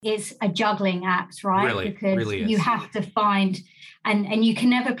It's a juggling act, right? Really you have to find, and you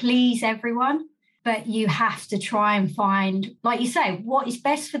can never please everyone, but you have to try and find, like you say, what is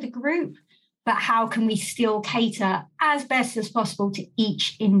best for the group, but how can we still cater as best as possible to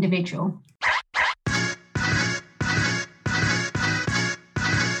each individual?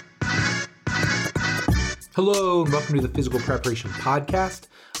 Hello and welcome to the Physical Preparation Podcast.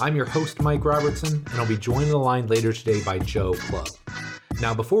 I'm your host, Mike Robertson, and I'll be joined on the line later today by Joe Club.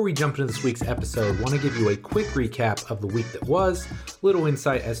 Now, before we jump into this week's episode, I want to give you a quick recap of the week that was, little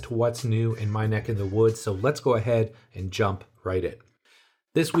insight as to what's new in my neck of the woods, so let's go ahead and jump right in.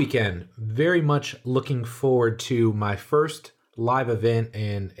 This weekend, very much looking forward to my first live event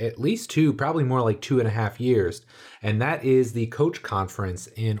in at least probably more like 2.5 years, and that is the Coach Conference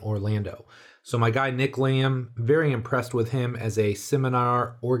in Orlando. So my guy, Nick Lamb, very impressed with him as a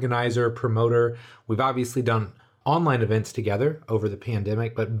seminar organizer, promoter. We've obviously done online events together over the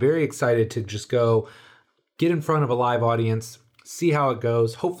pandemic, but very excited to just go get in front of a live audience, see how it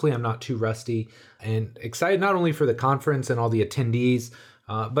goes. Hopefully I'm not too rusty, and excited not only for the conference and all the attendees,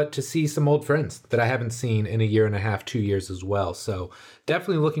 but to see some old friends that I haven't seen in 1.5 2 years as well. So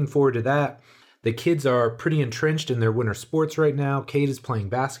definitely looking forward to that. The kids are pretty entrenched in their winter sports right now. Kate is playing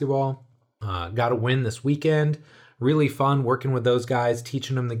basketball. Got a win this weekend. Really fun working with those guys,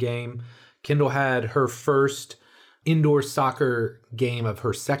 teaching them the game. Kendall had her first indoor soccer game of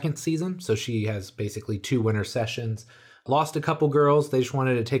her second season, so she has basically 2 winter sessions. Lost a couple girls. They just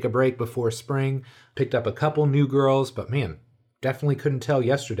wanted to take a break before spring. Picked up a couple new girls, but man, definitely couldn't tell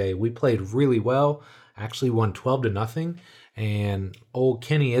yesterday. We played really well. Actually won 12-0. And old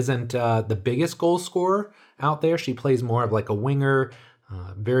Kenny isn't the biggest goal scorer out there. She plays more of like a winger.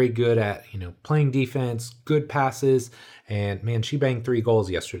 Very good at, playing defense, good passes, and man, she banged 3 goals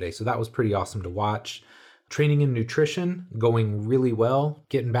yesterday. So that was pretty awesome to watch. Training and nutrition going really well,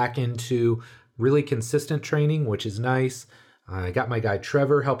 getting back into really consistent training, which is nice. I got my guy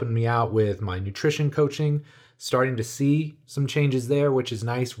Trevor helping me out with my nutrition coaching, starting to see some changes there, which is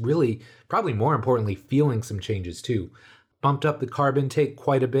nice. Really, probably more importantly, feeling some changes too. Bumped up the carb intake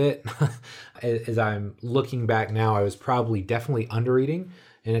quite a bit. As I'm looking back now, I was probably definitely under eating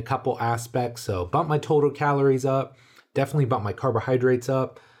in a couple aspects. So bumped my total calories up, definitely bumped my carbohydrates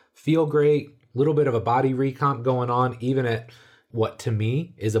up, feel great, little bit of a body recomp going on, even at what to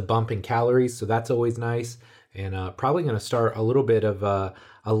me is a bump in calories. So that's always nice. And probably going to start a little bit of a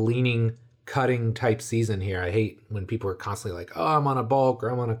leaning, cutting type season here. I hate when people are constantly like, oh, I'm on a bulk or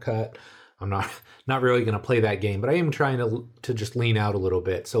I'm on a cut. I'm not really going to play that game, but I am trying to just lean out a little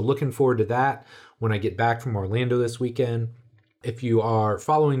bit. So looking forward to that when I get back from Orlando this weekend. If you are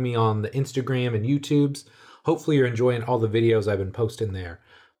following me on the Instagram and YouTubes, hopefully you're enjoying all the videos I've been posting there.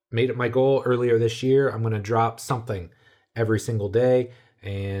 Made it my goal earlier this year. I'm going to drop something every single day,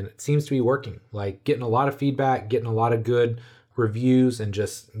 and it seems to be working. Like getting a lot of feedback, getting a lot of good reviews, and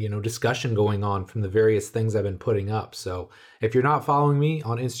just, discussion going on from the various things I've been putting up. So if you're not following me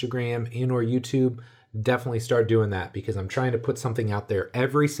on Instagram and or YouTube, definitely start doing that, because I'm trying to put something out there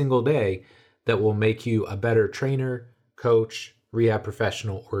every single day that will make you a better trainer, coach, rehab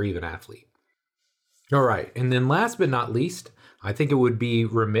professional, or even athlete. All right. And then last but not least, I think it would be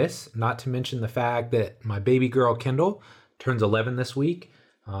remiss not to mention the fact that my baby girl, Kendall, turns 11 this week.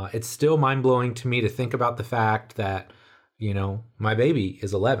 It's still mind-blowing to me to think about the fact that my baby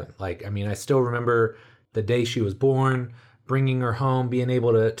is 11. I still remember the day she was born, bringing her home, being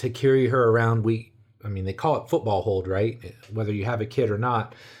able to carry her around. They call it football hold, right? Whether you have a kid or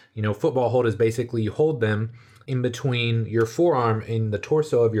not, football hold is basically you hold them in between your forearm and the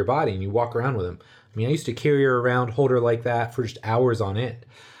torso of your body and you walk around with them. I used to carry her around, hold her like that for just hours on end.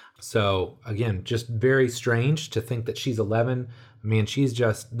 So again, just very strange to think that she's 11. She's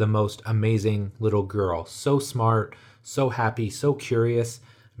just the most amazing little girl. So smart, so happy, so curious.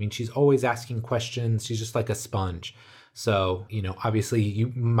 She's always asking questions. She's just like a sponge. So, obviously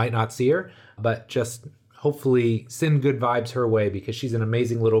you might not see her, but just hopefully send good vibes her way, because she's an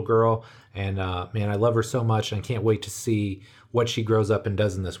amazing little girl. And I love her so much, and I can't wait to see what she grows up and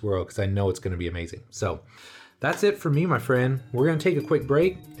does in this world, because I know it's going to be amazing. So that's it for me, my friend. We're going to take a quick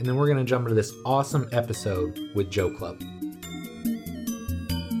break, and then we're going to jump into this awesome episode with Joe Club.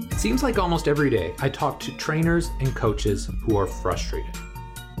 It seems like almost every day I talk to trainers and coaches who are frustrated.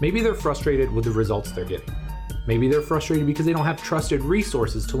 Maybe they're frustrated with the results they're getting. Maybe they're frustrated because they don't have trusted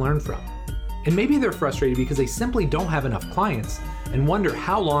resources to learn from. And maybe they're frustrated because they simply don't have enough clients and wonder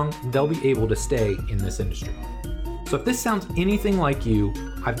how long they'll be able to stay in this industry. So if this sounds anything like you,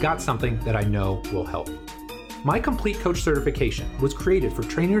 I've got something that I know will help. My Complete Coach certification was created for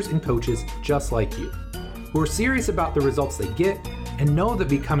trainers and coaches just like you, who are serious about the results they get and know that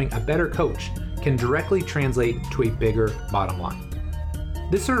becoming a better coach can directly translate to a bigger bottom line.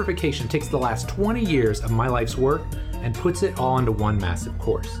 This certification takes the last 20 years of my life's work and puts it all into one massive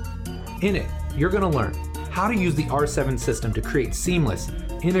course. In it, you're going to learn how to use the R7 system to create seamless,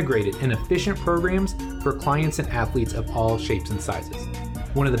 integrated, and efficient programs for clients and athletes of all shapes and sizes.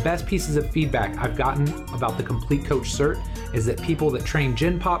 One of the best pieces of feedback I've gotten about the Complete Coach Cert is that people that train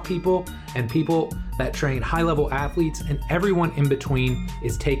Gen Pop people and people that train high-level athletes and everyone in between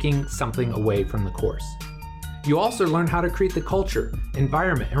is taking something away from the course. You also learn how to create the culture,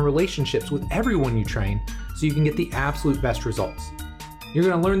 environment, and relationships with everyone you train so you can get the absolute best results. You're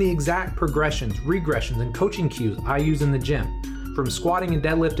going to learn the exact progressions, regressions, and coaching cues I use in the gym, from squatting and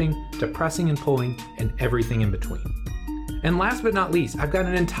deadlifting to pressing and pulling and everything in between. And last but not least, I've got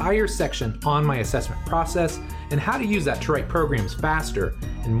an entire section on my assessment process and how to use that to write programs faster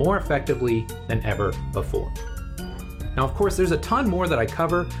and more effectively than ever before. Now, of course, there's a ton more that I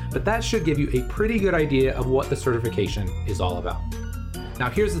cover, but that should give you a pretty good idea of what the certification is all about.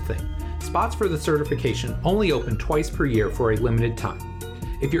 Now, here's the thing. Spots for the certification only open twice per year for a limited time.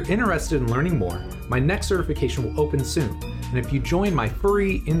 If you're interested in learning more, my next certification will open soon, and if you join my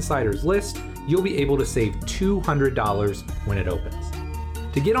free insiders list, you'll be able to save $200 when it opens.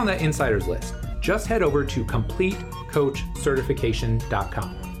 To get on that insiders list, just head over to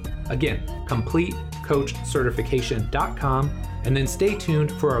CompleteCoachCertification.com. Again, CompleteCoachCertification.com, and then stay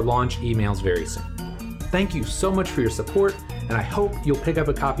tuned for our launch emails very soon. Thank you so much for your support, and I hope you'll pick up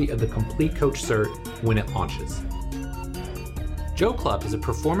a copy of the Complete Coach Cert when it launches. Jo Clubb is a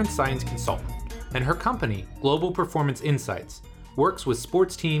performance science consultant, and her company, Global Performance Insights, works with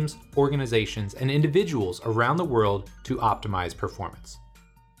sports teams, organizations, and individuals around the world to optimize performance.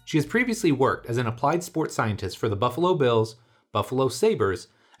 She has previously worked as an applied sports scientist for the Buffalo Bills, Buffalo Sabres,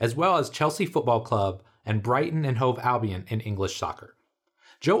 as well as Chelsea Football Club and Brighton and Hove Albion in English soccer.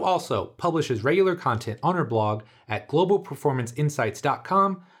 Jo also publishes regular content on her blog at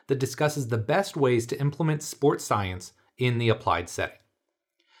globalperformanceinsights.com that discusses the best ways to implement sports science in the applied setting.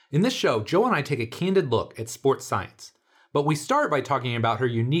 In this show, Jo and I take a candid look at sports science, but we start by talking about her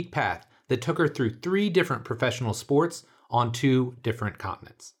unique path that took her through 3 different professional sports on 2 different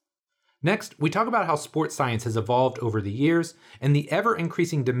continents. Next, we talk about how sports science has evolved over the years and the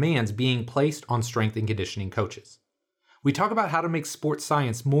ever-increasing demands being placed on strength and conditioning coaches. We talk about how to make sports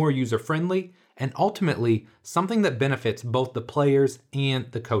science more user-friendly and ultimately something that benefits both the players and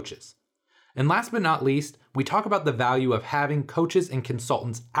the coaches. And last but not least, we talk about the value of having coaches and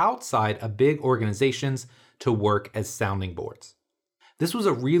consultants outside of big organizations to work as sounding boards. This was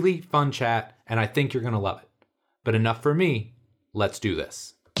a really fun chat, and I think you're going to love it. But enough for me, let's do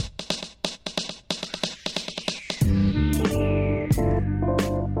this.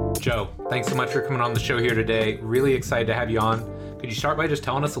 Jo, thanks so much for coming on the show here today. Really excited to have you on. Could you start by just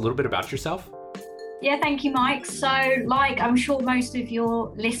telling us a little bit about yourself? Yeah, thank you, Mike. So, like I'm sure most of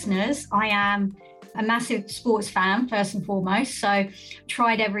your listeners, I am a massive sports fan, first and foremost. So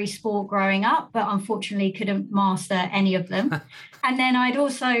tried every sport growing up, but unfortunately couldn't master any of them. And then I'd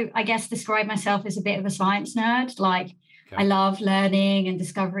also, I guess, describe myself as a bit of a science nerd. Like I love learning and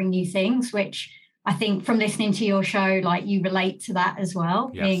discovering new things, which I think from listening to your show, like you relate to that as well,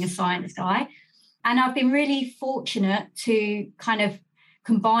 being a science guy. And I've been really fortunate to kind of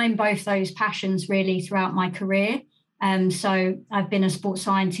combine both those passions really throughout my career. So I've been a sports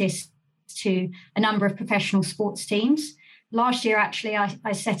scientist to a number of professional sports teams. Last year, actually,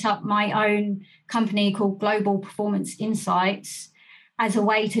 I set up my own company called Global Performance Insights as a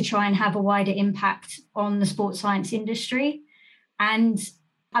way to try and have a wider impact on the sports science industry. And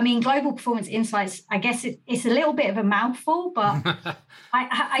I mean, Global Performance Insights, I guess it's a little bit of a mouthful, but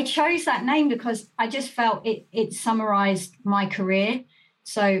I chose that name because I just felt it summarized my career.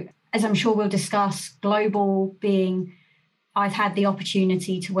 So as I'm sure we'll discuss, global being I've had the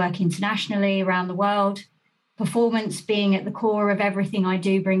opportunity to work internationally around the world, performance being at the core of everything I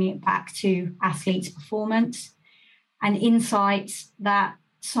do, bringing it back to athletes' performance, and insights, that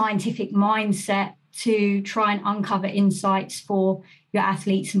scientific mindset to try and uncover insights for your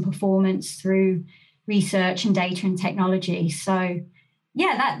athletes and performance through research and data and technology. So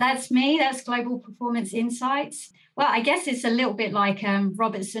yeah, that's me. That's Global Performance Insights. Well, I guess it's a little bit like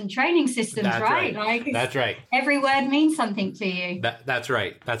Robertson Training Systems, right? Like that's right. Every word means something to you. That's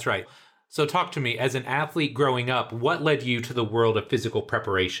right. That's right. So talk to me, as an athlete growing up, what led you to the world of physical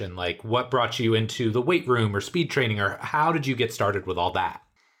preparation? Like what brought you into the weight room or speed training, or how did you get started with all that?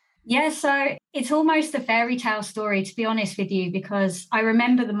 Yeah, so it's almost a fairy tale story, to be honest with you, because I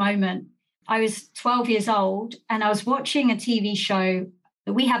remember the moment I was 12 years old and I was watching a TV show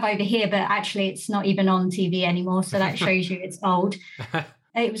that we have over here, but actually it's not even on TV anymore. So that shows you it's old.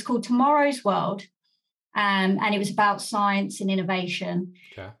 It was called Tomorrow's World. And it was about science and innovation.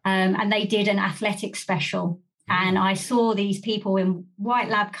 Okay. And they did an athletic special. And I saw these people in white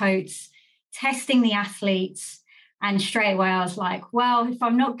lab coats testing the athletes. And straight away I was like, well, if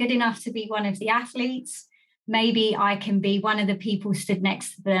I'm not good enough to be one of the athletes, maybe I can be one of the people stood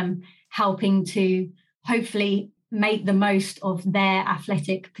next to them, helping to hopefully make the most of their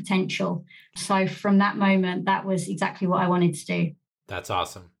athletic potential. So from that moment, that was exactly what I wanted to do. That's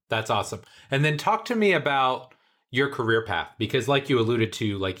awesome. That's awesome. And then talk to me about your career path, because like you alluded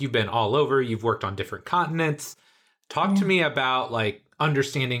to, like you've been all over, you've worked on different continents. Talk to me about like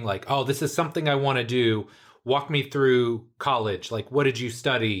understanding like, oh, this is something I want to do. Walk me through college. Like, what did you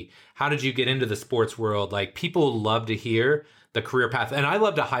study? How did you get into the sports world? Like, people love to hear the career path. And I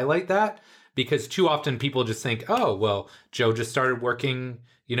love to highlight that because too often people just think, oh, well, Joe just started working,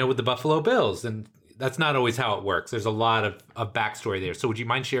 with the Buffalo Bills. And that's not always how it works. There's a lot of backstory there. So would you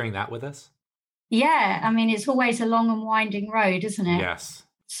mind sharing that with us? Yeah. I mean, it's always a long and winding road, isn't it? Yes.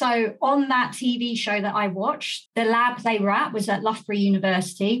 So on that TV show that I watched, the lab they were at was at Loughborough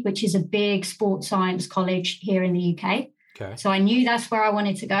University, which is a big sports science college here in the UK. Okay. So I knew that's where I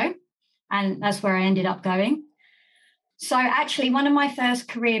wanted to go. And that's where I ended up going. So actually, one of my first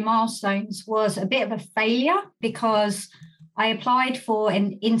career milestones was a bit of a failure because I applied for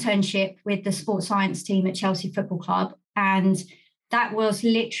an internship with the sports science team at Chelsea Football Club. And that was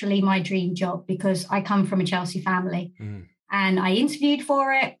literally my dream job because I come from a Chelsea family. And I interviewed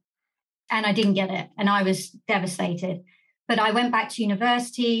for it and I didn't get it. And I was devastated. But I went back to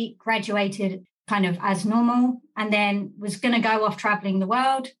university, graduated kind of as normal, and then was going to go off traveling the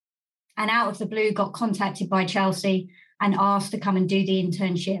world. And out of the blue, got contacted by Chelsea and asked to come and do the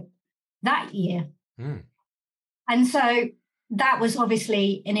internship that year. And so that was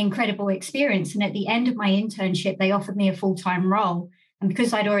obviously an incredible experience. And at the end of my internship, they offered me a full-time role. And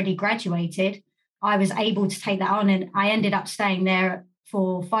because I'd already graduated, I was able to take that on. And I ended up staying there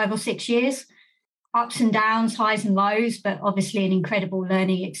for 5 or 6 years, ups and downs, highs and lows, but obviously an incredible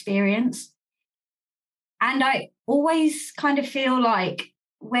learning experience. And I always kind of feel like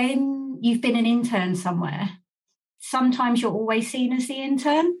when you've been an intern somewhere, sometimes you're always seen as the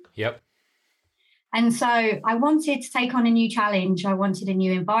intern. Yep. And so I wanted to take on a new challenge. I wanted a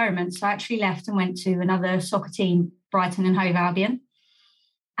new environment. So I actually left and went to another soccer team, Brighton and Hove Albion.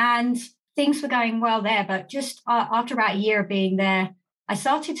 And things were going well there. But just after about a year of being there, I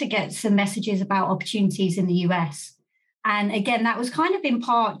started to get some messages about opportunities in the US. And again, that was kind of in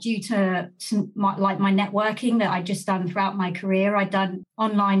part due to my networking that I'd just done throughout my career. I'd done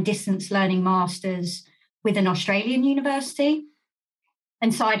online distance learning masters with an Australian university.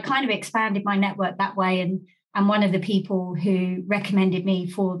 And so I'd kind of expanded my network that way. And one of the people who recommended me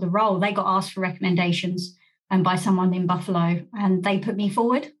for the role, they got asked for recommendations by someone in Buffalo, and they put me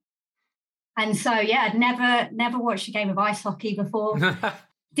forward. And so, yeah, I'd never watched a game of ice hockey before.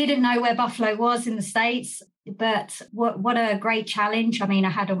 Didn't know where Buffalo was in the States, but what a great challenge. I mean, I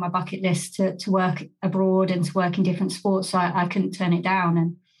had on my bucket list to work abroad and to work in different sports, so I couldn't turn it down.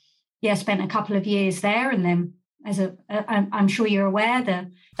 And yeah, spent a couple of years there. And then I'm sure you're aware,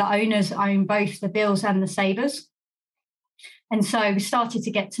 the owners own both the Bills and the Sabres. And so we started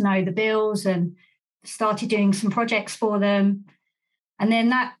to get to know the Bills and started doing some projects for them. And then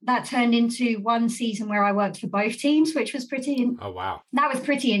that turned into one season where I worked for both teams, which was Oh, wow. That was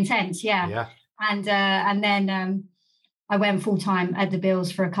pretty intense. Yeah. Yeah. And then I went full time at the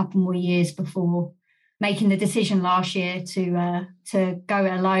Bills for a couple more years before making the decision last year to go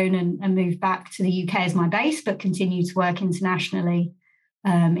it alone and move back to the UK as my base, but continue to work internationally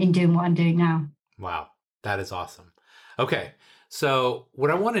in doing what I'm doing now. Wow. That is awesome. Okay. So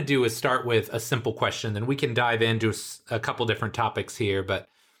what I want to do is start with a simple question, then we can dive into a couple different topics here, but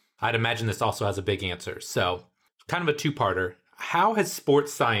I'd imagine this also has a big answer. So kind of a two-parter. How has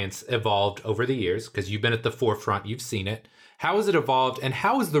sports science evolved over the years? Because you've been at the forefront, you've seen it. How has it evolved, and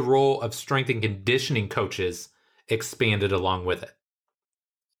how has the role of strength and conditioning coaches expanded along with it?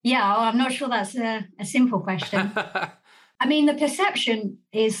 Yeah, I'm not sure that's a simple question. I mean, the perception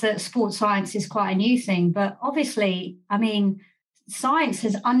is that sports science is quite a new thing, but obviously, I mean, science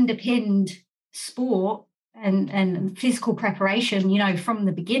has underpinned sport and physical preparation, from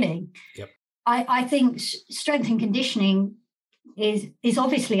the beginning. Yep. I think strength and conditioning is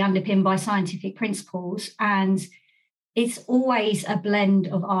obviously underpinned by scientific principles, and it's always a blend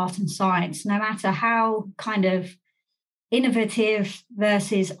of art and science, no matter how kind of innovative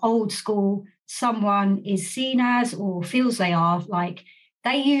versus old school someone is seen as or feels they are. Like,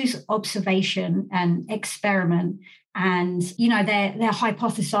 they use observation and experiment And, they're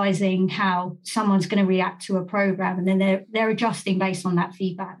hypothesizing how someone's going to react to a program, and then they're adjusting based on that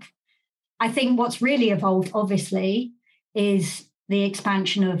feedback. I think what's really evolved, obviously, is the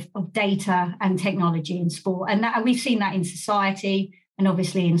expansion of data and technology in sport. And we've seen that in society and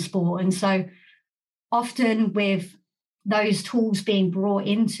obviously in sport. And so often with those tools being brought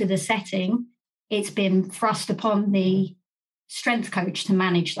into the setting, it's been thrust upon the strength coach to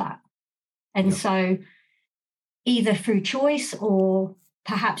manage that. And so either through choice or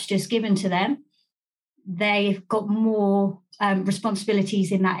perhaps just given to them, they've got more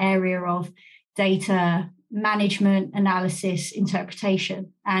responsibilities in that area of data management, analysis,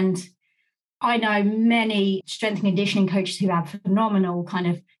 interpretation. And I know many strength and conditioning coaches who have phenomenal kind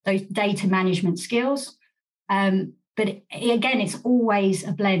of those data management skills. But again, it's always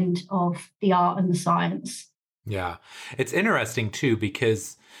a blend of the art and the science. Yeah. It's interesting too,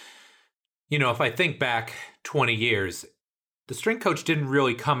 because, if I think back 20 years, the strength coach didn't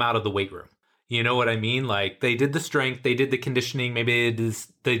really come out of the weight room. You know what I mean? Like they did the strength, they did the conditioning, maybe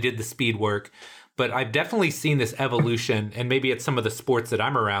they did the speed work. But I've definitely seen this evolution, and maybe it's some of the sports that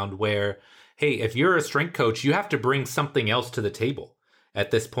I'm around where, hey, if you're a strength coach, you have to bring something else to the table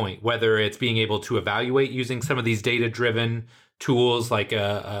at this point, whether it's being able to evaluate using some of these data-driven tools like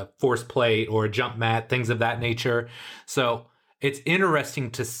a force plate or a jump mat, things of that nature. So it's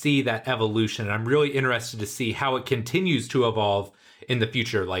interesting to see that evolution. And I'm really interested to see how it continues to evolve in the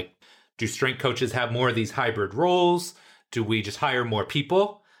future. Like, do strength coaches have more of these hybrid roles? Do we just hire more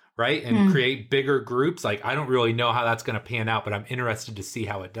people, right? And create bigger groups? Like, I don't really know how that's going to pan out, but I'm interested to see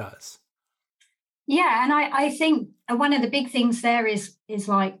how it does. Yeah. And I think one of the big things there is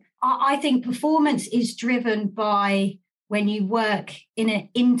like, I think performance is driven by when you work in an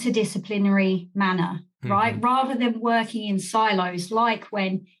interdisciplinary manner, right? Rather than working in silos, like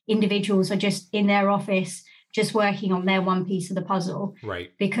when individuals are just in their office, just working on their one piece of the puzzle.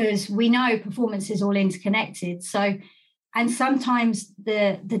 Right. Because we know performance is all interconnected. So, and sometimes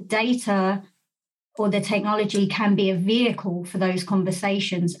the data or the technology can be a vehicle for those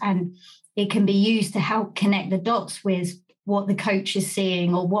conversations, and it can be used to help connect the dots with what the coach is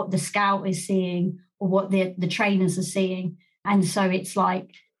seeing or what the scout is seeing or what the trainers are seeing. And so it's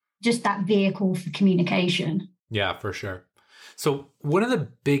like just that vehicle for communication. Yeah, for sure. So one of the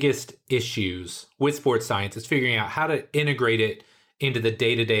biggest issues with sports science is figuring out how to integrate it into the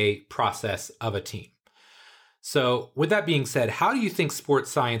day-to-day process of a team. So with that being said, how do you think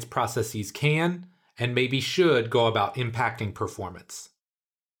sports science processes can and maybe should go about impacting performance?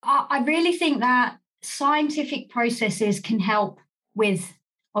 I really think that scientific processes can help with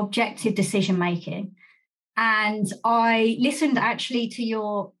objective decision making. And I listened actually to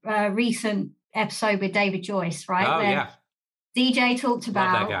your recent episode with David Joyce, right? Oh, where yeah. DJ talked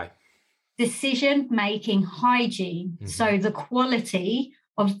about Love that guy. Decision-making hygiene. So the quality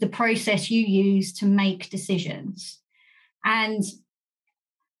of the process you use to make decisions. And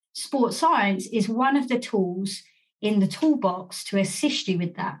sports science is one of the tools in the toolbox to assist you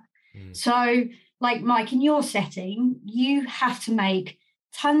with that. So like Mike, in your setting, you have to make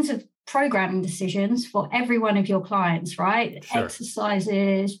tons of programming decisions for every one of your clients, right? Sure.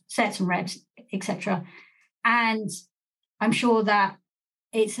 Exercises, sets and reps, etc. And I'm sure that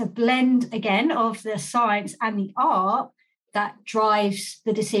it's a blend, again, of the science and the art that drives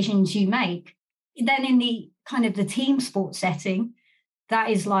the decisions you make. Then in the kind of the team sport setting, that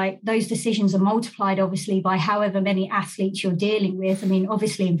is like those decisions are multiplied, obviously, by however many athletes you're dealing with. I mean,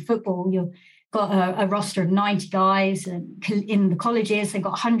 obviously in football, you've got a roster of 90 guys, and in the colleges, they've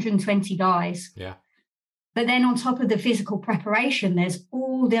got 120 guys. Yeah. But then on top of the physical preparation, there's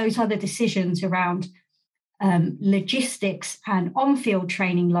all those other decisions around logistics and on-field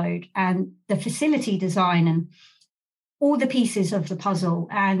training load and the facility design and all the pieces of the puzzle.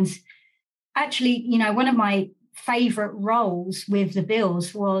 And actually, one of my favorite roles with the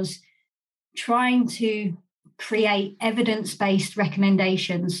Bills was trying to create evidence-based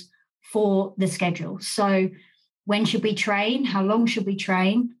recommendations for the schedule. So when should we train? How long should we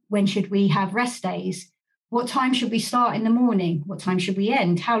train? When should we have rest days? What time should we start in the morning? What time should we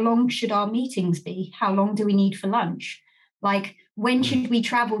end? How long should our meetings be? How long do we need for lunch? Like, when should we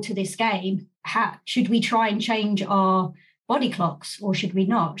travel to this game? Should we try and change our body clocks or should we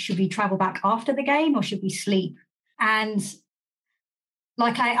not? Should we travel back after the game or should we sleep? And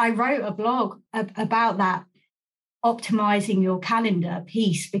like I wrote a blog about that, optimizing your calendar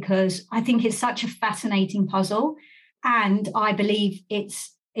piece, because I think it's such a fascinating puzzle. And I believe it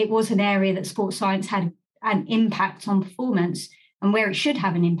was an area that sports science had an impact on performance and where it should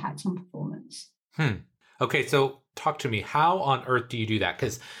have an impact on performance. Okay, so talk to me. How on earth do you do that?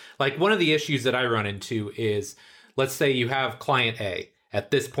 Because like one of the issues that I run into is let's say you have client A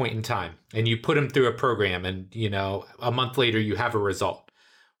at this point in time and you put them through a program and, a month later you have a result.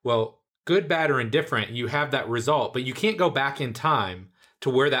 Well, good, bad, or indifferent, you have that result, but you can't go back in time to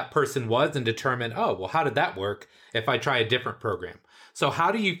where that person was and determine, oh, well, how did that work if I try a different program? So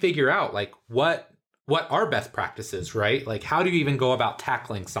how do you figure out like what are best practices, right? Like how do you even go about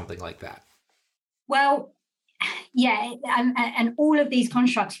tackling something like that? Well, yeah, and all of these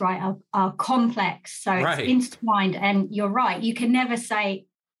constructs, right, are complex. So Right. It's intertwined. And you're right, you can never say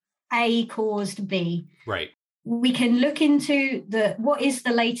A caused B. Right. We can look into what is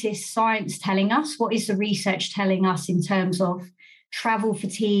the latest science telling us? What is the research telling us in terms of travel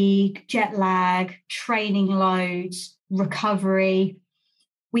fatigue, jet lag, training loads, recovery?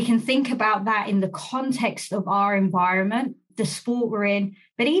 We can think about that in the context of our environment, the sport we're in,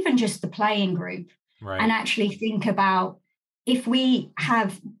 but even just the playing group. Right. And actually think about, if we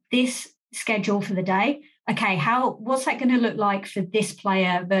have this schedule for the day, okay, what's that going to look like for this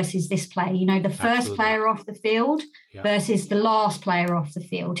player versus this player? The first Absolutely. player off the field versus the last player off the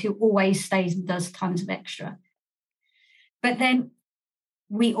field, who always stays and does tons of extra. But then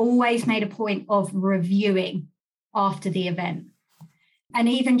we always made a point of reviewing after the event, and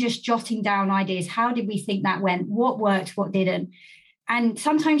even just jotting down ideas. How did we think that went? What worked? What didn't? And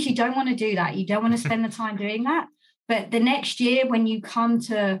sometimes you don't want to do that. You don't want to spend the time doing that. But the next year, when you come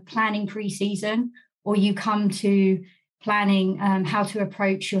to planning preseason, or you come to planning how to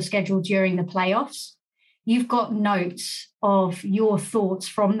approach your schedule during the playoffs, you've got notes of your thoughts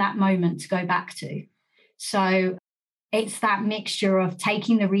from that moment to go back to. So it's that mixture of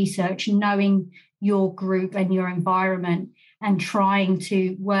taking the research, knowing your group and your environment, and trying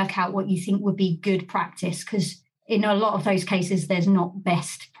to work out what you think would be good practice. Because in a lot of those cases, there's not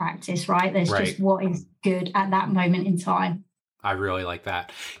best practice, right? There's just what is good at that moment in time. I really like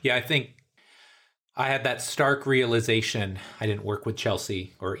that. Yeah, I think I had that stark realization. I didn't work with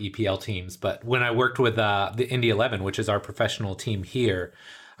Chelsea or EPL teams, but when I worked with the Indy 11, which is our professional team here,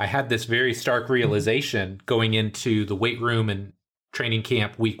 I had this very stark realization going into the weight room and training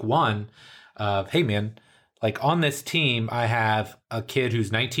camp week 1 of, hey man, like on this team, I have a kid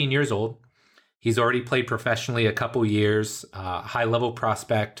who's 19 years old. He's already played professionally a couple years, high level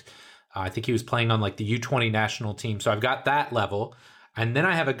prospect. I think he was playing on like the U20 national team. So I've got that level. And then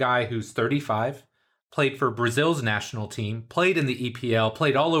I have a guy who's 35, played for Brazil's national team, played in the EPL,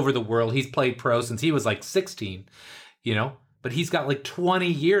 played all over the world. He's played pro since he was like 16, but he's got like 20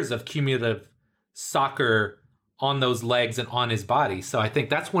 years of cumulative soccer on those legs and on his body. So I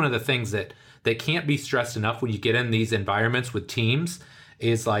think that's one of the things that can't be stressed enough when you get in these environments with teams,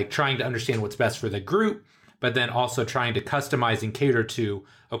 is like trying to understand what's best for the group, but then also trying to customize and cater to,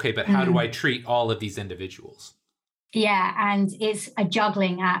 okay, but how do I treat all of these individuals? Yeah, and it's a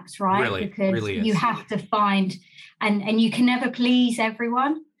juggling act, right? Really you have to find, and you can never please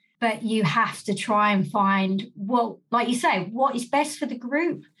everyone, but you have to try and find, well, like you say, what is best for the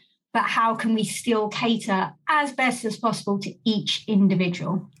group, but how can we still cater as best as possible to each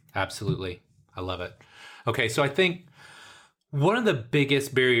individual? Absolutely. I love it. Okay, so I think one of the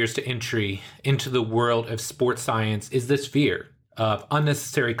biggest barriers to entry into the world of sports science is this fear of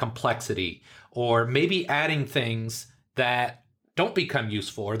unnecessary complexity, or maybe adding things that don't become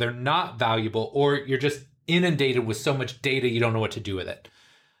useful, or they're not valuable, or you're just inundated with so much data you don't know what to do with it.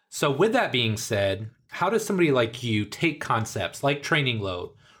 So with that being said, how does somebody like you take concepts like training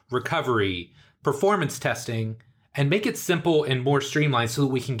load, recovery, performance testing, and make it simple and more streamlined so that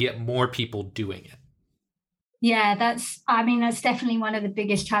we can get more people doing it? Yeah, that's definitely one of the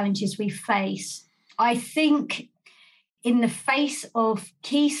biggest challenges we face. I think in the face of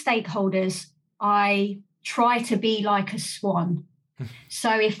key stakeholders, I try to be like a swan.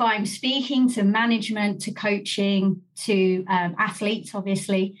 So if I'm speaking to management, to coaching, to athletes,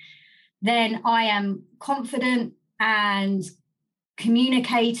 obviously, then I am confident and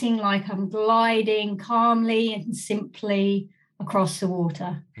communicating like I'm gliding calmly and simply across the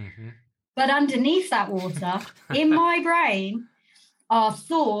water. Mm-hmm. But underneath that water, in my brain, are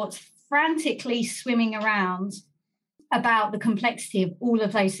thoughts frantically swimming around about the complexity of all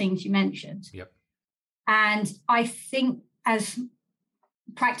of those things you mentioned. Yep. And I think as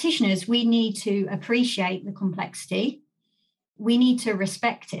practitioners, we need to appreciate the complexity. We need to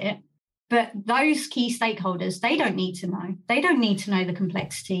respect it. But those key stakeholders, they don't need to know. They don't need to know the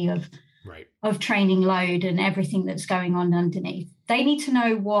complexity of training load and everything that's going on underneath. They need to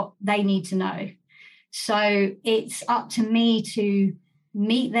know what they need to know. So it's up to me to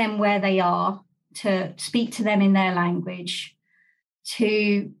meet them where they are, to speak to them in their language,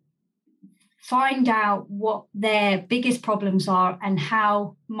 to find out what their biggest problems are and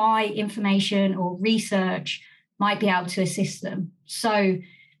how my information or research might be able to assist them. So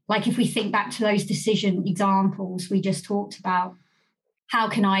like if we think back to those decision examples we just talked about, how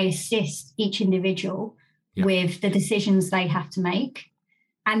can I assist each individual with the decisions they have to make?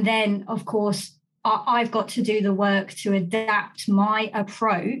 And then, of course, I've got to do the work to adapt my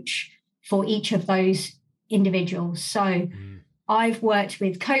approach for each of those individuals. So I've worked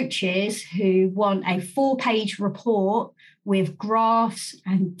with coaches who want a 4-page report with graphs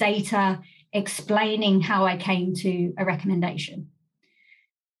and data explaining how I came to a recommendation.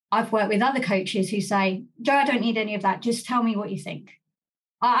 I've worked with other coaches who say, Joe, I don't need any of that. Just tell me what you think.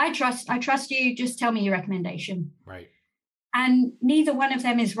 I trust you. Just tell me your recommendation. Right. And neither one of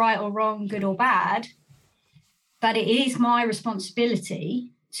them is right or wrong, good or bad. But it is my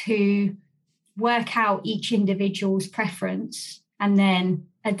responsibility to work out each individual's preference and then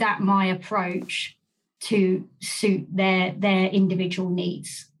adapt my approach to suit their individual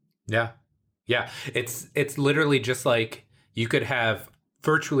needs. Yeah. Yeah. It's literally just like you could have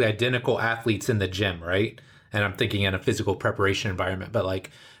virtually identical athletes in the gym, right? And I'm thinking in a physical preparation environment, but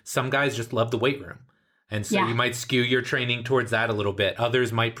like some guys just love the weight room. And so you might skew your training towards that a little bit.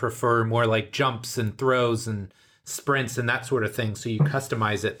 Others might prefer more like jumps and throws and sprints and that sort of thing. So you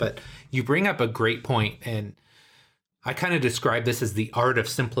customize it. But you bring up a great point, and I kind of describe this as the art of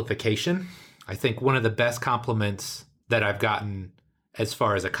simplification. I think one of the best compliments that I've gotten as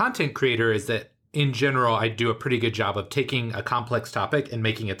far as a content creator is that in general, I do a pretty good job of taking a complex topic and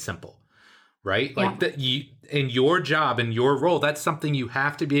making it simple, right? Like that you, in your job and your role, that's something you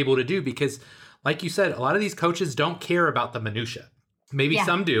have to be able to do because like you said, a lot of these coaches don't care about the minutia. Maybe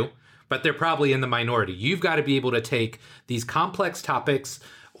some do, but they're probably in the minority. You've got to be able to take these complex topics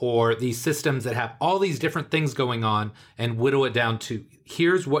or these systems that have all these different things going on and whittle it down to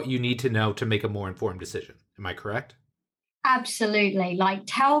here's what you need to know to make a more informed decision. Am I correct? Absolutely. Like,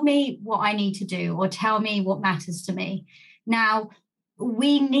 tell me what I need to do or tell me what matters to me. Now,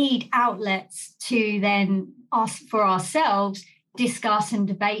 we need outlets to then ask for ourselves, discuss and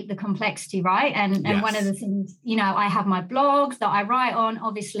debate the complexity, right? And one of the things, I have my blog that I write on.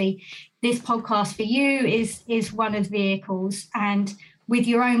 Obviously, this podcast for you is one of the vehicles. And with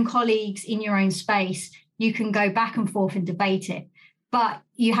your own colleagues in your own space, you can go back and forth and debate it. But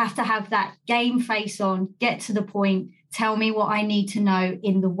you have to have that game face on, get to the point, tell me what I need to know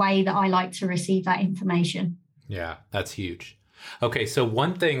in the way that I like to receive that information. Yeah, that's huge. Okay, so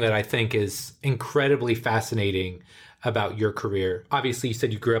one thing that I think is incredibly fascinating about your career, obviously you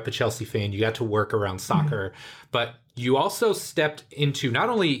said you grew up a Chelsea fan, you got to work around soccer, but you also stepped into not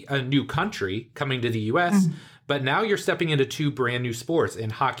only a new country coming to the US, but now you're stepping into 2 brand new sports in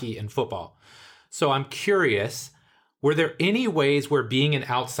hockey and football. So I'm curious, were there any ways where being an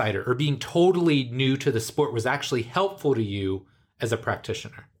outsider or being totally new to the sport was actually helpful to you as a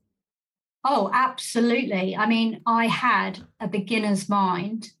practitioner? Oh, absolutely. I mean, I had a beginner's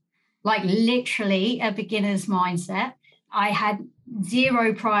mind, like literally a beginner's mindset. I had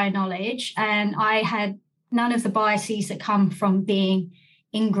zero prior knowledge and I had none of the biases that come from being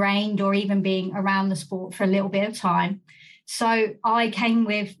ingrained or even being around the sport for a little bit of time. So I came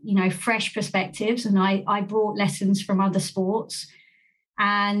with, fresh perspectives and I brought lessons from other sports.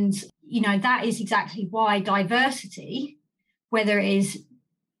 And, that is exactly why diversity, whether it is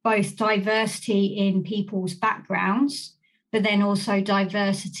both diversity in people's backgrounds, but then also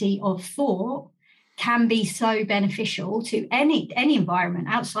diversity of thought, can be so beneficial to any environment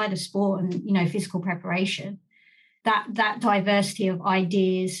outside of sport and, physical preparation. That diversity of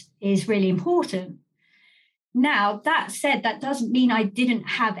ideas is really important. Now, that said, that doesn't mean I didn't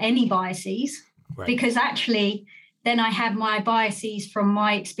have any biases, because actually then I had my biases from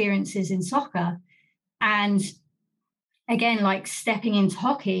my experiences in soccer. And again, like stepping into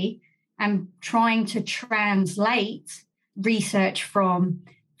hockey and trying to translate research from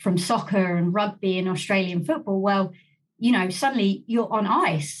soccer and rugby and Australian football, well, suddenly you're on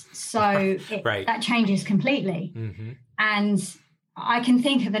ice. So that changes completely. Mm-hmm. And I can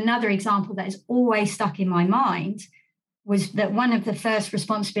think of another example that is always stuck in my mind was that one of the first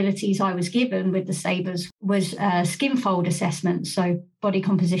responsibilities I was given with the Sabres was skin fold assessment, so body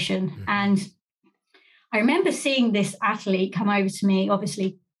composition. Mm-hmm. And I remember seeing this athlete come over to me,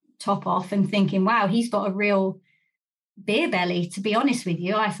 obviously top off, and thinking, wow, he's got a real beer belly. To be honest with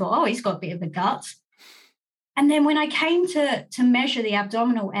you, I thought, oh, he's got a bit of a gut. And then when I came to measure the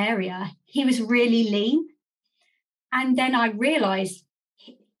abdominal area, he was really lean. And then I realized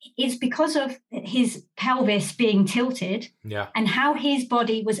it's because of his pelvis being tilted and how his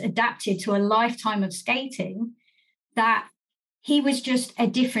body was adapted to a lifetime of skating, that he was just a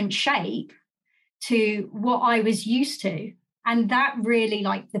different shape to what I was used to. And that really,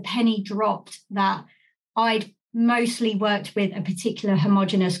 like, the penny dropped that I'd mostly worked with a particular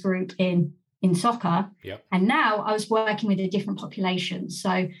homogenous group in soccer. Yep. And now I was working with a different population. So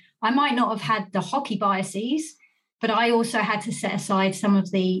I might not have had the hockey biases, but I also had to set aside some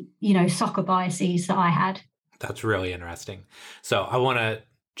of the, soccer biases that I had. That's really interesting. So I want to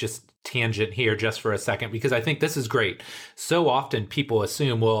just tangent here just for a second, because I think this is great. So often people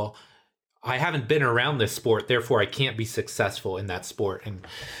assume, well, I haven't been around this sport, therefore I can't be successful in that sport. And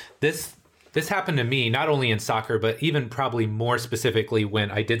this happened to me, not only in soccer, but even probably more specifically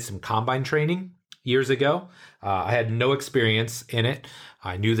when I did some combine training years ago. I had no experience in it.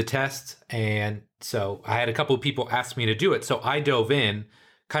 I knew the tests. And so I had a couple of people ask me to do it. So I dove in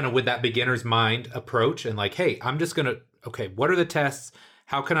kind of with that beginner's mind approach and like, hey, I'm just going to, okay, what are the tests?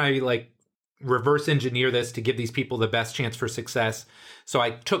 How can I reverse engineer this to give these people the best chance for success? So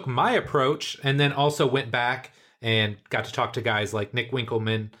I took my approach and then also went back and got to talk to guys like Nick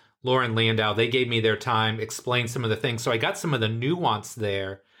Winkelman, Lauren Landau. They gave me their time, explained some of the things. So I got some of the nuance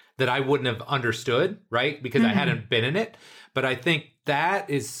there that I wouldn't have understood, right? Because I hadn't been in it. But I think that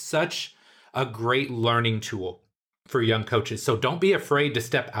is such a great learning tool for young coaches. So don't be afraid to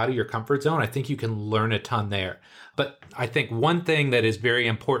step out of your comfort zone. I think you can learn a ton there. But I think one thing that is very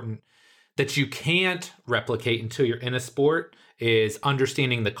important that you can't replicate until you're in a sport is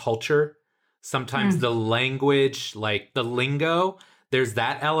understanding the culture. Sometimes the language, like the lingo, there's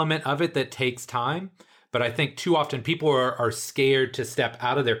that element of it that takes time. But I think too often people are scared to step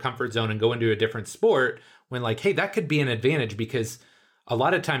out of their comfort zone and go into a different sport when hey, that could be an advantage, because a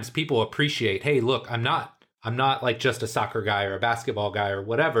lot of times people appreciate, hey, look, I'm not like just a soccer guy or a basketball guy or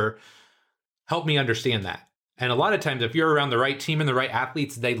whatever. Help me understand that. And a lot of times if you're around the right team and the right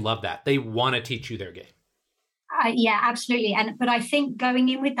athletes, they love that. They want to teach you their game. Yeah, absolutely. But I think going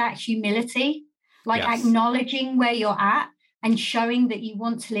in with that humility, acknowledging where you're at and showing that you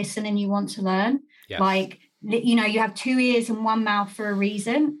want to listen and you want to learn, you have 2 ears and 1 mouth for a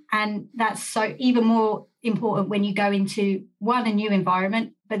reason. And that's so even more important when you go into a new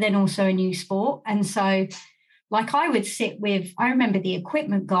environment, but then also a new sport. And so I would sit with, I remember the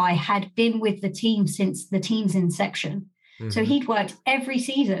equipment guy had been with the team since the team's inception. Mm-hmm. So he'd worked every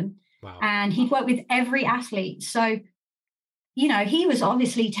season. Wow. And he'd worked with every athlete. So, he was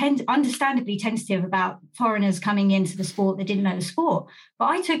obviously understandably tentative about foreigners coming into the sport that didn't know the sport. But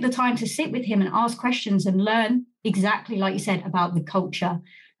I took the time to sit with him and ask questions and learn exactly, like you said, about the culture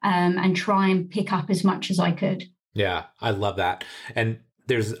and try and pick up as much as I could. Yeah, I love that. And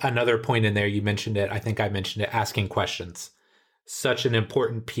there's another point in there. You mentioned it. I think I mentioned it, asking questions. Such an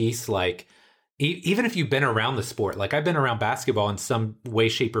important piece. Even if you've been around the sport, I've been around basketball in some way,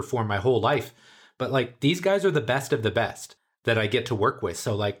 shape, or form my whole life. But these guys are the best of the best that I get to work with.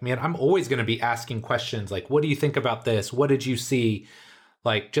 So man, I'm always going to be asking questions. What do you think about this? What did you see?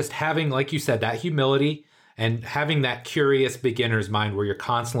 Just having, like you said, that humility and having that curious beginner's mind where you're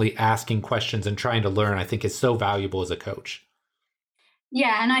constantly asking questions and trying to learn, I think is so valuable as a coach.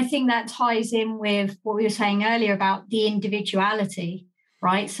 Yeah. And I think that ties in with what we were saying earlier about the individuality,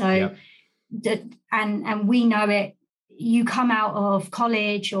 right? So, and we know it, you come out of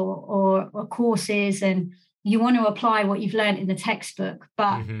college or courses and you want to apply what you've learned in the textbook,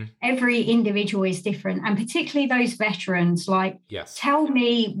 but every individual is different. And particularly those veterans, tell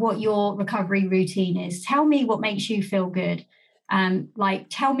me what your recovery routine is. Tell me what makes you feel good.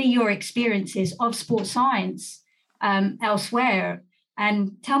 Tell me your experiences of sports science elsewhere,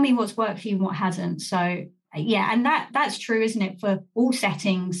 and tell me what's worked for you and what hasn't. So, yeah, and that's true, isn't it, for all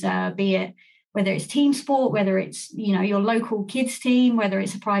settings, be it whether it's team sport, whether it's, your local kids team, whether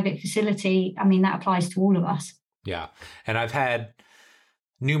it's a private facility. I mean, that applies to all of us. Yeah. And I've had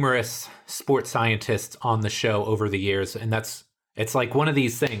numerous sports scientists on the show over the years. And it's one of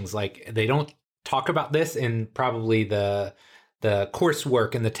these things, they don't talk about this in probably the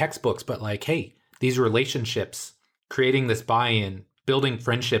coursework and the textbooks, but hey, these relationships, creating this buy-in, building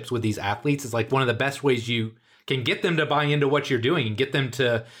friendships with these athletes is one of the best ways you can get them to buy into what you're doing and get them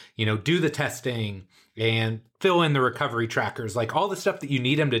to, do the testing and fill in the recovery trackers, all the stuff that you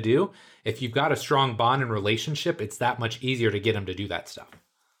need them to do. If you've got a strong bond and relationship, it's that much easier to get them to do that stuff.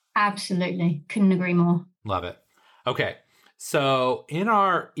 Absolutely. Couldn't agree more. Love it. Okay. So in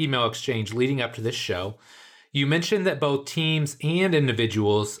our email exchange leading up to this show, you mentioned that both teams and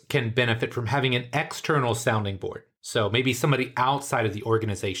individuals can benefit from having an external sounding board. So maybe somebody outside of the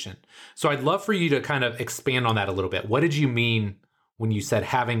organization. So I'd love for you to kind of expand on that a little bit. What did you mean when you said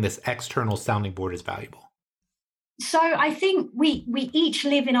having this external sounding board is valuable? So I think we each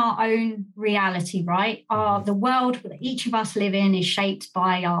live in our own reality, right? The world that each of us live in is shaped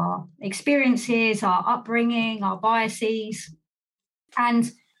by our experiences, our upbringing, our biases.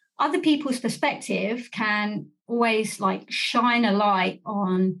 And other people's perspective can always like shine a light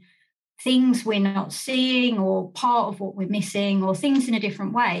on things we're not seeing or part of what we're missing or things in a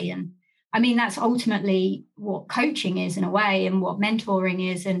different way. And I mean, that's ultimately what coaching is in a way, and what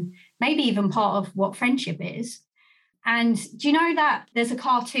mentoring is, and maybe even part of what friendship is. And do you know that there's a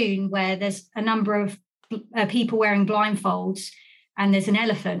cartoon where there's a number of people wearing blindfolds and there's an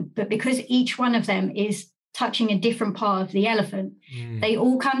elephant, but because each one of them is touching a different part of the elephant, they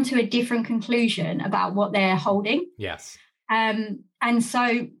all come to a different conclusion about what they're holding. Yes. And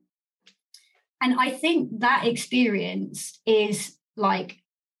I think that experience is like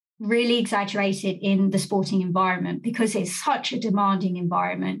really exaggerated in the sporting environment because it's such a demanding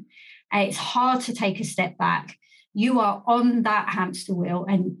environment. It's hard to take a step back. You are on that hamster wheel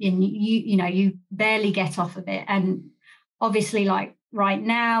and you barely get off of it. And obviously, like right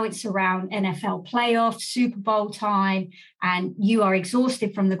now, it's around NFL playoffs, Super Bowl time, and you are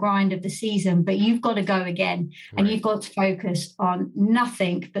exhausted from the grind of the season, but you've got to go again. Right. And you've got to focus on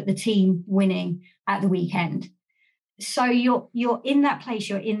nothing but the team winning at the weekend. So you're in that place,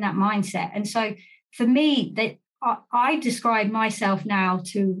 you're in that mindset. And so for me, that I describe myself now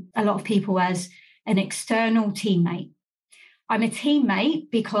to a lot of people as an external teammate. I'm a teammate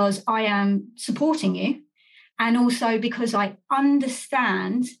because I am supporting you, and also because I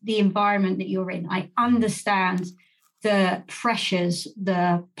understand the environment that you're in. I understand the pressures,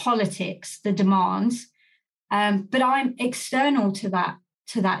 the politics, the demands, but I'm external to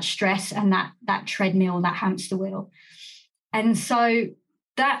that stress and that treadmill, that hamster wheel. And so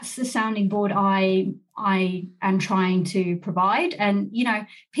that's the sounding board I am trying to provide. And,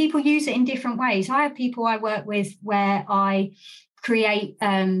 people use it in different ways. I have people I work with where I create,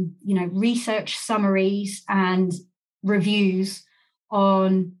 research summaries and reviews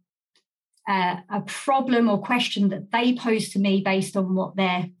on a problem or question that they pose to me based on what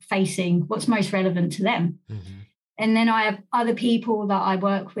they're facing, what's most relevant to them. Mm-hmm. And then I have other people that I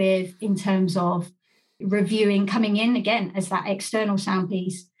work with in terms of reviewing, coming in again as that external sound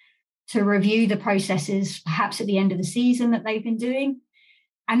piece to review the processes, perhaps at the end of the season that they've been doing.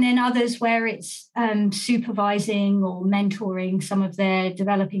 And then others where it's supervising or mentoring some of their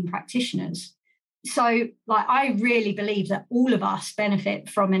developing practitioners. So like, I really believe that all of us benefit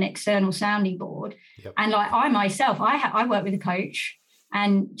from an external sounding board. Yep. And like I myself, I work with a coach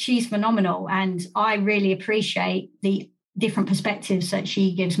and she's phenomenal. And I really appreciate the different perspectives that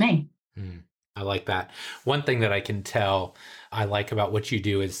she gives me. I like that. One thing that I can tell I like about what you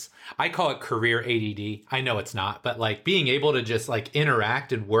do is, I call it career ADD. I know it's not, but like being able to just like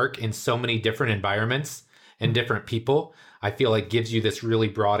interact and work in so many different environments and different people, I feel like gives you this really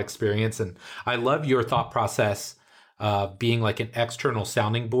broad experience. And I love your thought process being like an external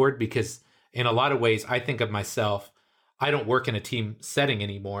sounding board, because in a lot of ways, I think of myself, I don't work in a team setting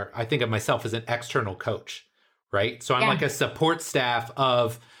anymore. I think of myself as an external coach, right? So I'm like a support staff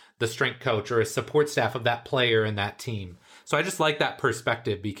of the strength coach or a support staff of that player and that team. So I just like that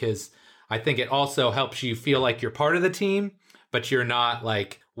perspective, because I think it also helps you feel like you're part of the team, but you're not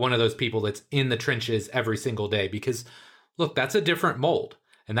like one of those people that's in the trenches every single day. Because look, that's a different mold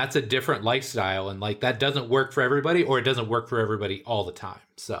and that's a different lifestyle. And like that doesn't work for everybody, or it doesn't work for everybody all the time.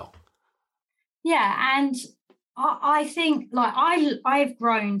 So. Yeah. And I think like I've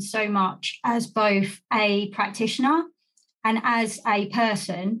grown so much as both a practitioner and as a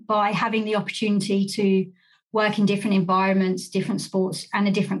person by having the opportunity to work in different environments, different sports, and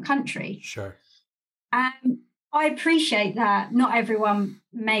a different country. Sure. And I appreciate that not everyone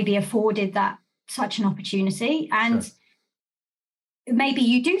may be afforded such an opportunity. And sure. Maybe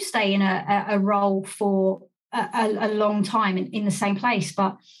you do stay in a role for a long time in the same place,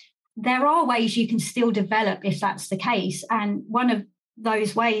 but there are ways you can still develop if that's the case. And one of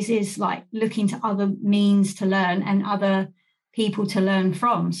those ways is like looking to other means to learn and other people to learn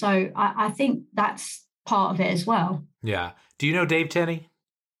from. So I think that's part of it as well. Yeah. Do you know Dave Tenney?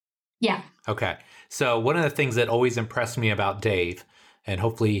 Yeah. Okay. So one of the things that always impressed me about Dave, and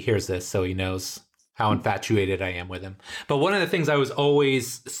hopefully he hears this so he knows how infatuated I am with him. But one of the things I was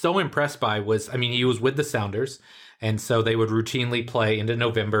always so impressed by was, I mean, he was with the Sounders. And so they would routinely play into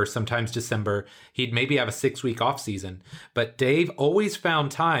November, sometimes December. He'd maybe have a 6-week off season. But Dave always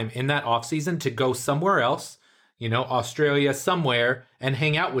found time in that off season to go somewhere else, Australia, somewhere, and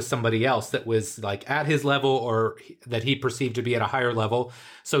hang out with somebody else that was like at his level or that he perceived to be at a higher level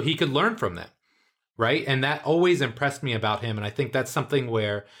so he could learn from them, right? And that always impressed me about him. And I think that's something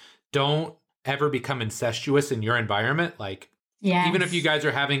where don't ever become incestuous in your environment. Like, yes. Even if you guys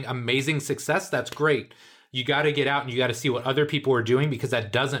are having amazing success, that's great. You got to get out and you got to see what other people are doing, because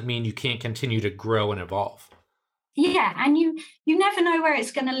that doesn't mean you can't continue to grow and evolve. Yeah, and you never know where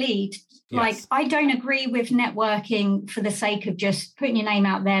it's going to lead. Like, Yes. I don't agree with networking for the sake of just putting your name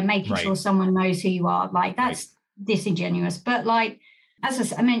out there, making Right. sure someone knows who you are. Like, that's disingenuous. But like,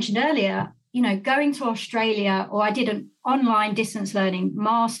 as I mentioned earlier, going to Australia, or I did an online distance learning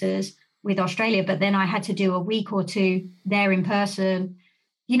master's with Australia, but then I had to do a week or two there in person.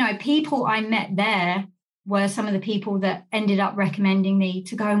 People I met there were some of the people that ended up recommending me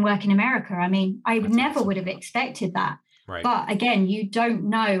to go and work in America. I mean, I That's never awesome. would have expected that. Right. But again, you don't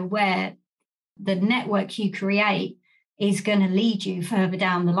know where the network you create is going to lead you further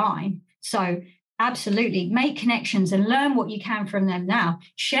down the line. So absolutely make connections and learn what you can from them now.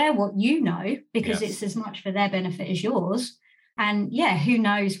 Share what you know, because Yes. it's as much for their benefit as yours. And yeah, who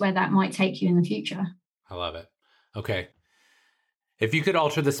knows where that might take you in the future. I love it. Okay. If you could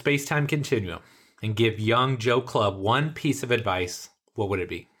alter the space-time continuum and give young Joe Clubb one piece of advice, what would it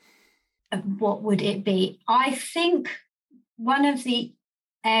be? What would it be? I think one of the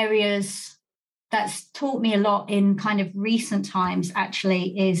areas that's taught me a lot in kind of recent times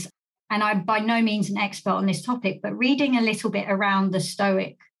actually is, and I'm by no means an expert on this topic, but reading a little bit around the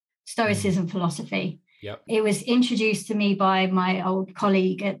Stoicism philosophy. Yep. It was introduced to me by my old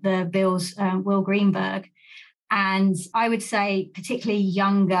colleague at the Bills, Will Greenberg. And I would say, particularly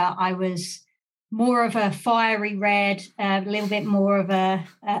younger, I was more of a fiery red, a little bit more of a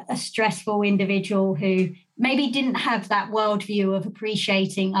stressful individual who maybe didn't have that worldview of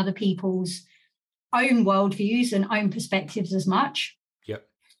appreciating other people's own worldviews and own perspectives as much. Yep.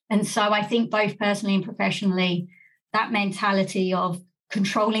 And so I think both personally and professionally, that mentality of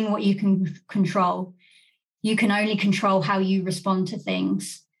controlling what you can control, you can only control how you respond to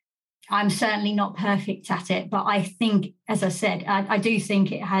things. I'm certainly not perfect at it, but I think, as I said, I do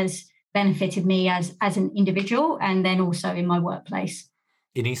think it has benefited me as an individual and then also in my workplace.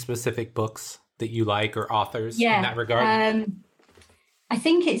 Any specific books that you like or authors in that regard? I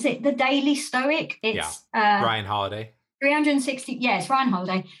think it's The Daily Stoic. It's Ryan Holiday. 360. Yes, Ryan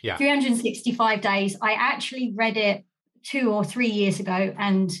Holiday. Yeah. 365 days. I actually read it 2 or 3 years ago,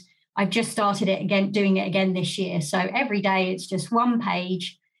 and I've just started it again, doing it again this year. So every day it's just one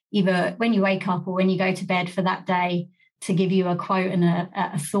page, either when you wake up or when you go to bed for that day, to give you a quote and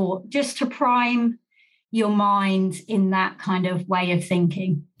a thought, just to prime your mind in that kind of way of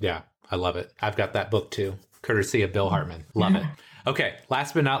thinking. Yeah, I love it. I've got that book too, courtesy of Bill Hartman. Love it. Okay,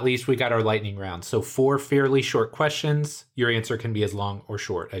 last but not least, we got our lightning round. So 4 fairly short questions. Your answer can be as long or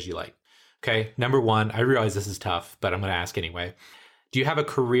short as you like. Okay, number 1, I realize this is tough, but I'm going to ask anyway. Do you have a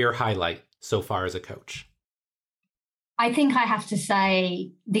career highlight so far as a coach? I think I have to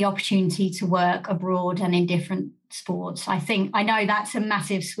say the opportunity to work abroad and in different sports. I know that's a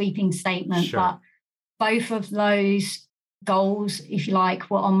massive sweeping statement, Sure. but both of those goals, if you like,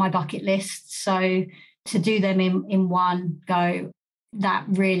 were on my bucket list. So to do them in one go, that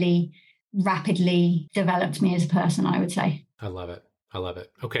really rapidly developed me as a person, I would say. I love it. I love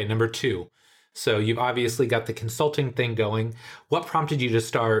it. Okay, number 2. So you've obviously got the consulting thing going. What prompted you to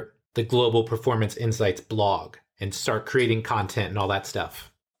start the Global Performance Insights blog and start creating content and all that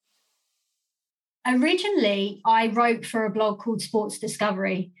stuff? Originally, I wrote for a blog called Sports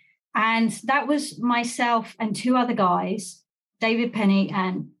Discovery, and that was myself and 2 other guys, David Penny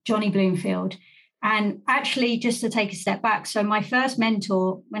and Johnny Bloomfield. And actually, just to take a step back, so my first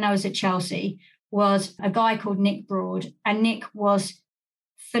mentor when I was at Chelsea was a guy called Nick Broad, and Nick was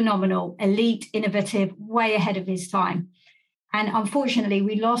phenomenal, elite, innovative, way ahead of his time. And unfortunately,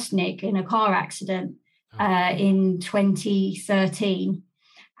 we lost Nick in a car accident in 2013.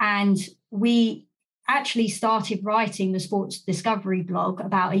 And we actually started writing the Sports Discovery blog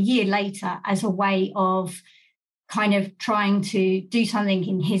about a year later as a way of kind of trying to do something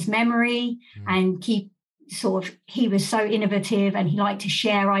in his memory and keep he was so innovative and he liked to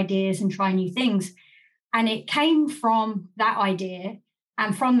share ideas and try new things. And it came from that idea.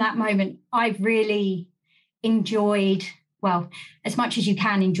 And from that moment, I've really enjoyed, well, as much as you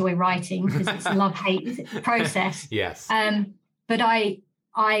can enjoy writing, because it's a love-hate process. Yes. But I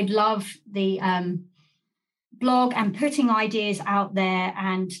love the blog and putting ideas out there.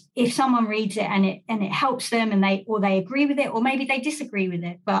 And if someone reads it and it helps them and they agree with it, or maybe they disagree with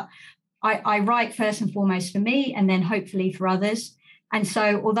it, but I write first and foremost for me and then hopefully for others. And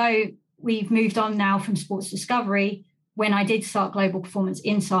so although we've moved on now from Sports Discovery, when I did start Global Performance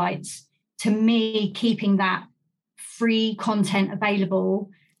Insights, to me, keeping that free content available,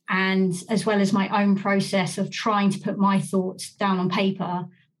 and as well as my own process of trying to put my thoughts down on paper,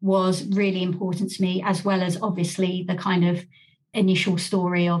 was really important to me, as well as obviously the kind of initial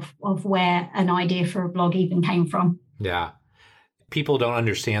story of where an idea for a blog even came from. Yeah. people don't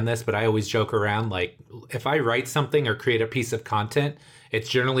understand this, but I always joke around, like, if I write something or create a piece of content, it's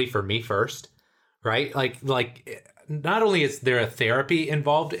generally for me first, right? Like not only is there a therapy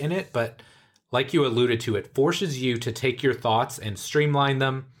involved in it, but like you alluded to, it forces you to take your thoughts and streamline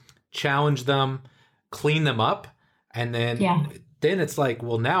them, challenge them, clean them up. And then it's like,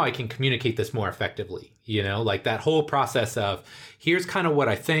 well, now I can communicate this more effectively, like that whole process of here's kind of what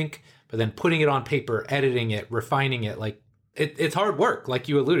I think, but then putting it on paper, editing it, refining it, like it's hard work. Like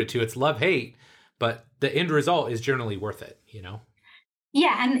you alluded to, it's love, hate, but the end result is generally worth it,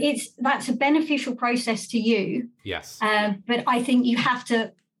 Yeah. And that's a beneficial process to you. Yes. But I think you have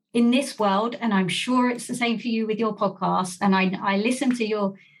to, in this world, and I'm sure it's the same for you with your podcast. And I listened to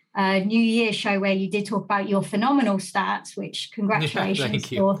your New Year show where you did talk about your phenomenal stats, which congratulations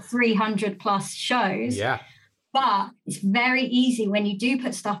for 300 plus shows. Yeah. But it's very easy when you do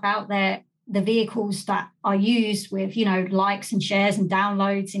put stuff out there, the vehicles that are used with, likes and shares and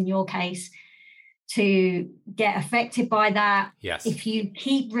downloads in your case, to get affected by that. Yes. If you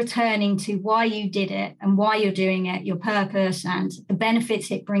keep returning to why you did it and why you're doing it, your purpose and the benefits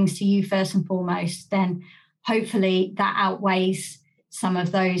it brings to you first and foremost, then hopefully that outweighs some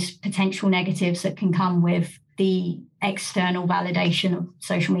of those potential negatives that can come with the external validation of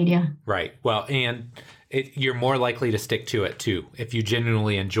social media. Right. Well, and you're more likely to stick to it too. If you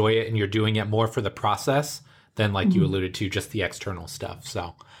genuinely enjoy it and you're doing it more for the process than, like you alluded to, just the external stuff.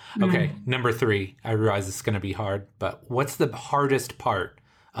 So, okay. Number 3, I realize it's going to be hard, but what's the hardest part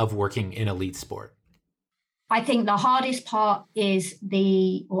of working in elite sport? I think the hardest part is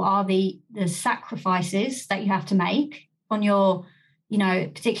the sacrifices that you have to make on your,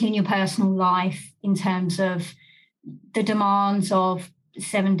 particularly in your personal life, in terms of the demands of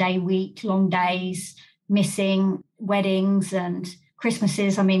 7-day week, long days, missing weddings and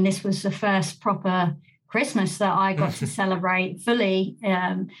Christmases. I mean, this was the first proper Christmas that I got to celebrate fully,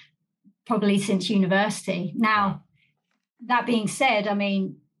 probably since university. Now, that being said, I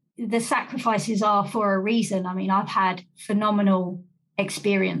mean, the sacrifices are for a reason. I mean, I've had phenomenal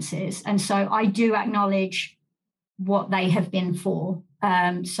experiences, and so I do acknowledge what they have been for.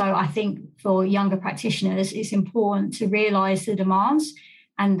 So I think for younger practitioners, it's important to realize the demands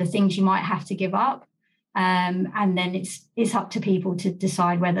and the things you might have to give up. And then it's up to people to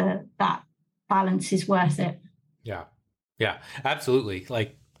decide whether that balance is worth it. Yeah, absolutely.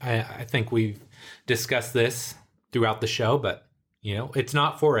 Like, I think we've discussed this throughout the show, but it's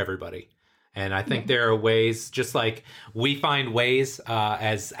not for everybody. And I think there are ways, just like we find ways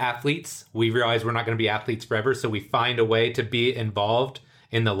as athletes, we realize we're not going to be athletes forever. So we find a way to be involved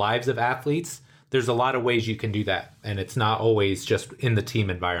in the lives of athletes. There's a lot of ways you can do that. And it's not always just in the team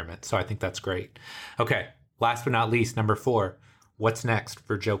environment. So I think that's great. Okay. Last but not least, number 4, what's next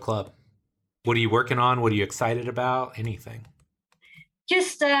for Joe Club? What are you working on? What are you excited about? Anything?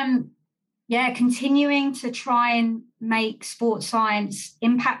 Just, continuing to try and make sports science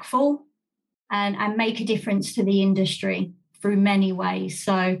impactful and make a difference to the industry through many ways.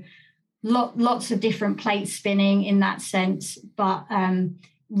 So lots of different plates spinning in that sense, but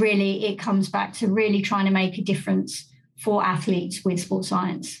really it comes back to really trying to make a difference for athletes with sports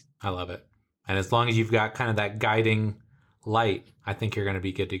science. I love it. And as long as you've got kind of that guiding light, I think you're going to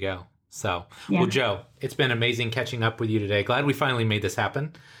be good to go. So, Well, Joe, it's been amazing catching up with you today. Glad we finally made this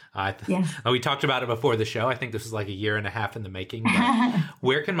happen. We talked about it before the show. I think this was like 1.5 years in the making. But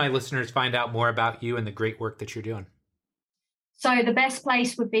where can my listeners find out more about you and the great work that you're doing? So the best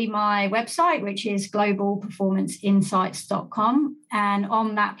place would be my website, which is globalperformanceinsights.com. And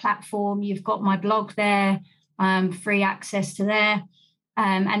on that platform, you've got my blog there, free access to there.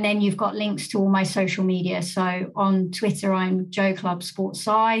 And then you've got links to all my social media. So on Twitter, I'm Joe Club Sports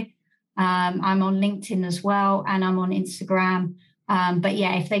Sci. I'm on LinkedIn as well, and I'm on Instagram. But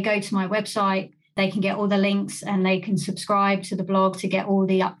yeah, if they go to my website, they can get all the links and they can subscribe to the blog to get all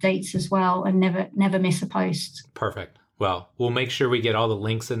the updates as well and never miss a post. Perfect. Well, we'll make sure we get all the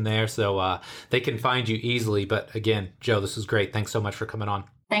links in there so they can find you easily. But again, Joe, this was great. Thanks so much for coming on.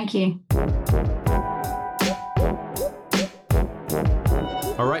 Thank you.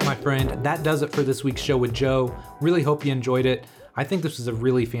 All right, my friend, that does it for this week's show with Joe. Really hope you enjoyed it. I think this was a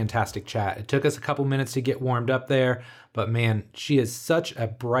really fantastic chat. It took us a couple minutes to get warmed up there, but man, she is such a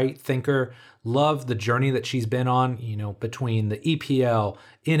bright thinker. Love the journey that she's been on, between the EPL,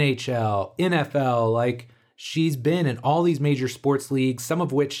 NHL, NFL, like she's been in all these major sports leagues, some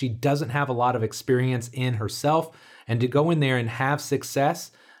of which she doesn't have a lot of experience in herself. And to go in there and have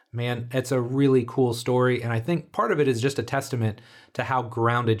success, man, it's a really cool story. And I think part of it is just a testament to how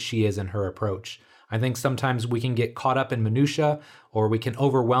grounded she is in her approach. I think sometimes we can get caught up in minutia or we can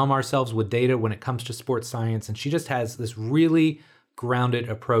overwhelm ourselves with data when it comes to sports science. And she just has this really grounded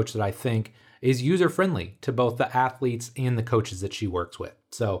approach that I think is user-friendly to both the athletes and the coaches that she works with.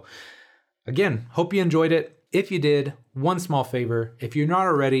 So again, hope you enjoyed it. If you did, one small favor, if you're not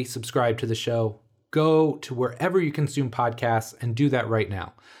already subscribed to the show, go to wherever you consume podcasts and do that right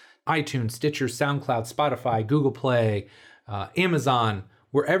now. iTunes, Stitcher, SoundCloud, Spotify, Google Play, Amazon,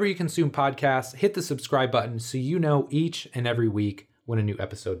 wherever you consume podcasts, hit the subscribe button so you know each and every week when a new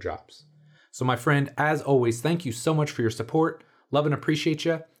episode drops. So my friend, as always, thank you so much for your support. Love and appreciate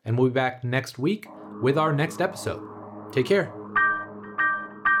you. And we'll be back next week with our next episode. Take care.